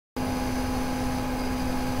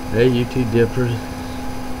Hey YouTube dippers,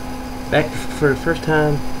 back for the first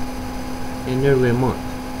time in nearly a month.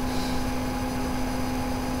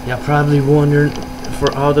 Y'all probably wondering,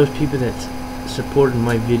 for all those people that's supported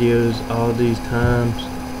my videos all these times,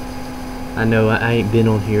 I know I ain't been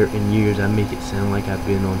on here in years. I make it sound like I've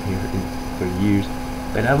been on here for years,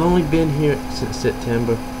 but I've only been here since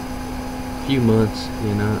September, a few months,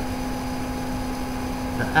 you know.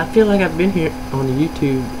 I feel like I've been here on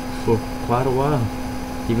YouTube for quite a while,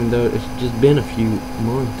 even though it's just been a few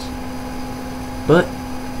months. But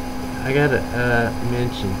I gotta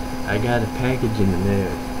mention, I got a package in the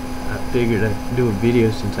mail. I figured I'd do a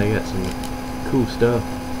video since I got some cool stuff,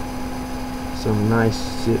 some nice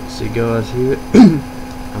cigars here.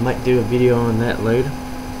 I might do a video on that later.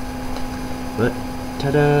 But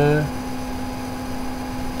ta-da!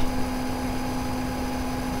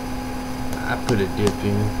 I put a dip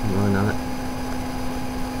in, why not?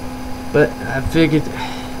 But I figured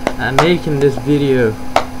I'm making this video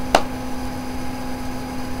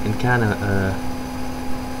and kinda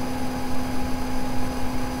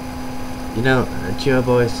you know, Chubb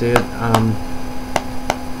always said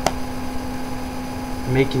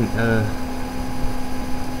making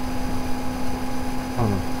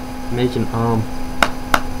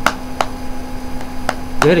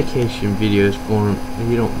dedication videos for him. If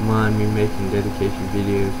you don't mind me making dedication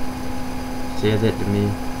videos, say that to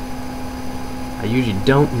me. I usually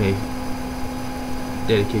don't make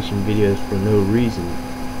dedication videos for no reason.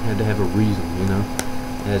 I had to have a reason, you know,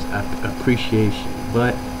 as appreciation.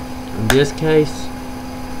 But in this case,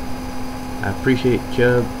 I appreciate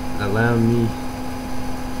Chubb allowing me,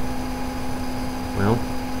 well,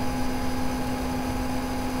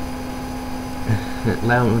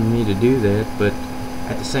 allowing me to do that. But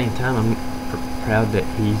at the same time, I'm proud that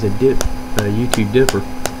he's a YouTube dipper.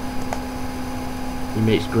 He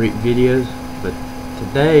makes great videos. But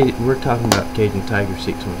today we're talking about Cajun Tiger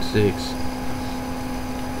 616.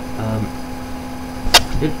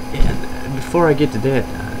 And before I get to that,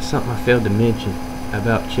 something I failed to mention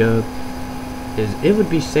about Chubb is it would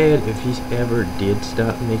be sad if he ever did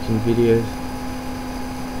stop making videos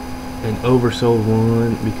and oversold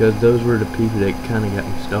one, because those were the people that kind of got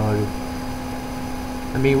me started.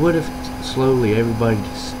 I mean, what if slowly everybody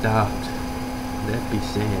just stopped? That'd be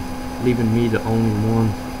sad, leaving me the only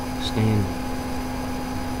one standing.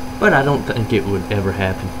 But I don't think it would ever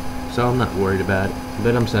happen, so I'm not worried about it.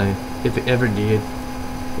 But I'm saying, if it ever did,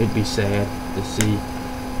 it'd be sad to see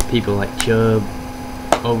people like Chubb,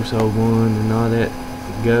 Oversold One, and all that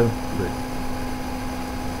go. But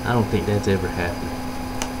I don't think that's ever happened.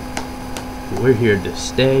 We're here to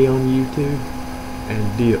stay on YouTube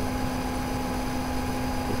and dip.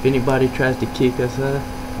 If anybody tries to kick us out,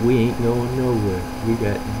 we ain't going nowhere. We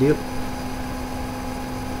got dip,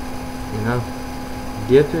 you know.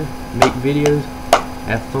 Dipping, make videos,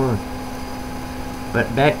 have fun.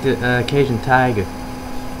 But back to Cajun Tiger.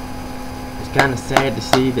 It's kind of sad to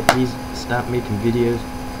see that he's stopped making videos.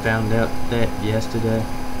 Found out that yesterday.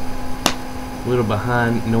 A little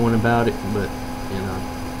behind knowing about it, but you know,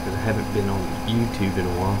 because I haven't been on YouTube in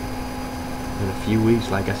a while. In a few weeks,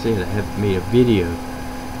 like I said, I haven't made a video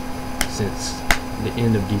since the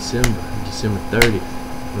end of December. December 30th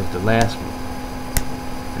was the last one.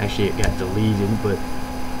 Actually, it got deleted, but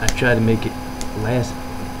I tried to make it last.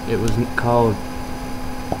 It was called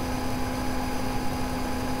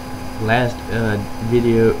last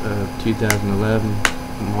video of 2011,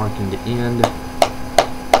 marking the end.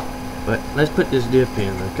 But let's put this dip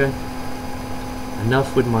in, okay?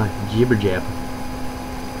 Enough with my jibber jabber.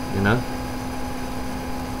 You know,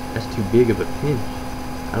 that's too big of a pinch.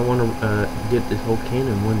 I don't want to get this whole can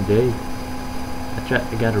in one day.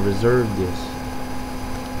 I gotta reserve this.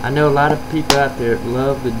 I know a lot of people out there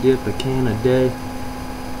love to dip a can a day.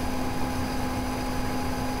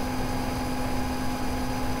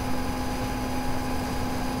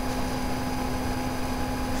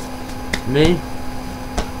 Me?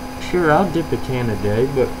 Sure, I'll dip a can a day,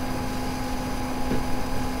 but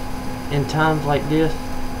in times like this,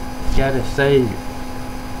 gotta save it.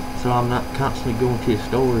 So I'm not constantly going to the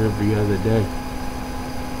store every other day.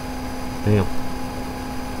 Damn.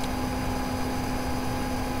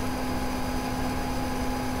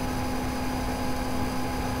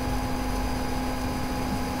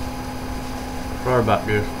 Sorry about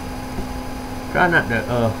this. Try not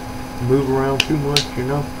to move around too much, you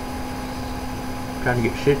know. Trying to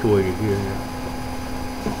get situated here now.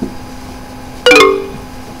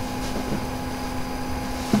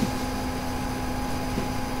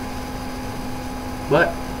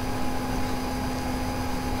 But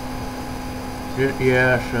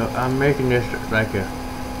yeah, so I'm making this like a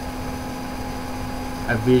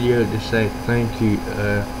a video to say thank you,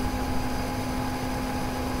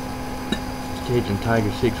 Cajun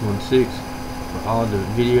Tiger 616, for all the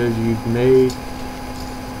videos you've made.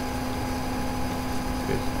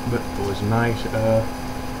 But it was nice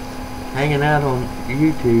hanging out on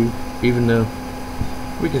YouTube, even though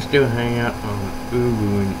we can still hang out on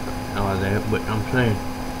Ubu and all that. But I'm saying,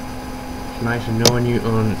 it's nice knowing you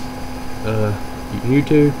on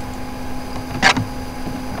YouTube.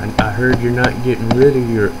 I heard you're not getting rid of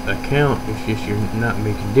your account, it's just you're not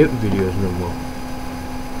making dip videos no more.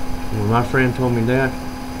 When my friend told me that,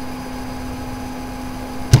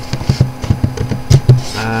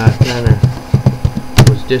 I kinda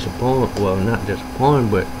was disappointed. Well, not disappointed,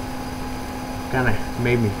 but kinda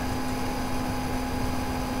made me,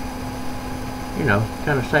 you know,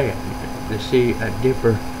 kinda sad to see a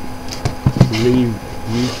dipper leave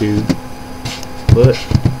YouTube. But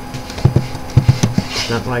it's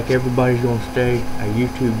not like everybody's gonna stay a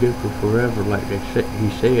YouTube dipper forever, like he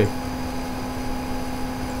said.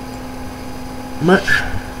 But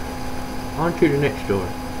on to the next story.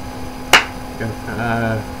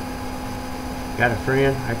 Got a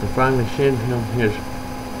friend. I can finally send him his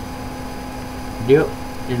dip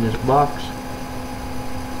in this box.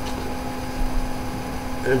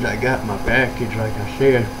 As I got my package, like I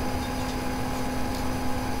said.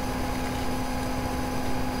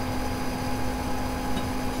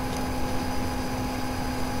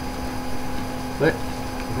 But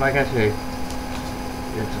like I said,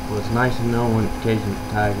 it was nice to know when Cajun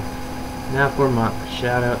Tiger. Now for my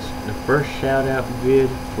shout outs. The first shout out vid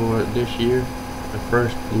for this year, the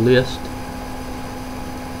first list,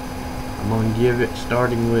 I'm gonna give it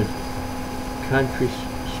starting with Country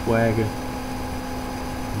Swagger.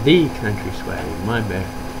 The Country Swagger, my bad.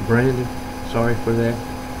 Brandon, sorry for that.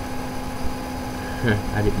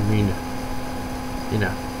 I didn't mean to, you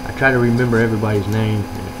know, I try to remember everybody's name,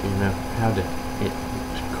 you know, how to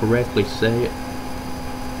correctly say it.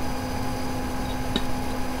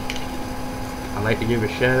 I'd like to give a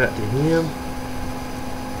shout out to him.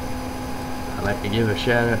 I'd like to give a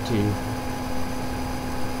shout out to,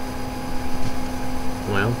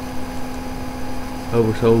 well,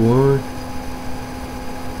 Oversold One.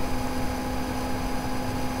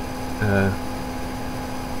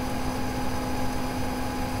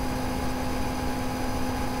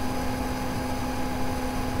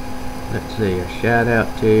 Let's see, a shout out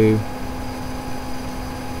to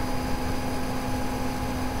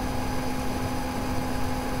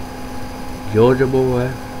Georgia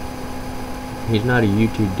Boy. He's not a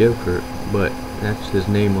YouTube dipper, but that's his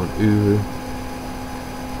name on Uru.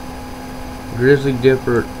 Grizzly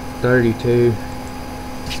Dipper 32.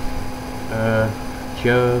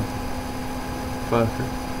 Chub Fucker,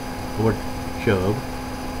 or Chub.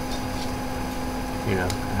 You know,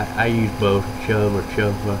 I use both, Chub or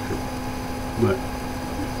Chub Fucker. But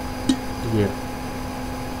yeah,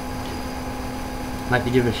 I'd like to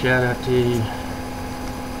give a shout out to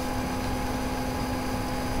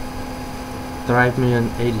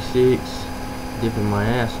Thriveman 86, dipping my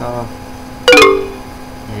ass off,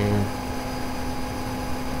 and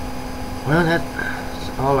well,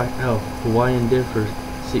 that's all I know. Hawaiian Dipper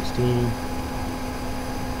 16,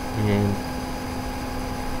 and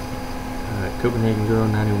Copenhagen Girl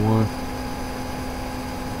 91.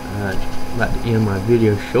 About to end my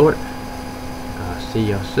video short. See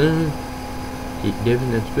y'all soon. Keep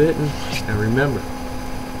dipping and spitting, and remember,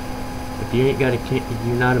 if you ain't got a can,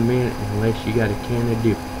 you're not a man unless you got a can of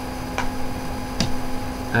dip.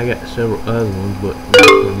 I got several other ones, but that's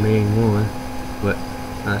the main one. But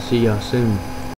I'll see y'all soon.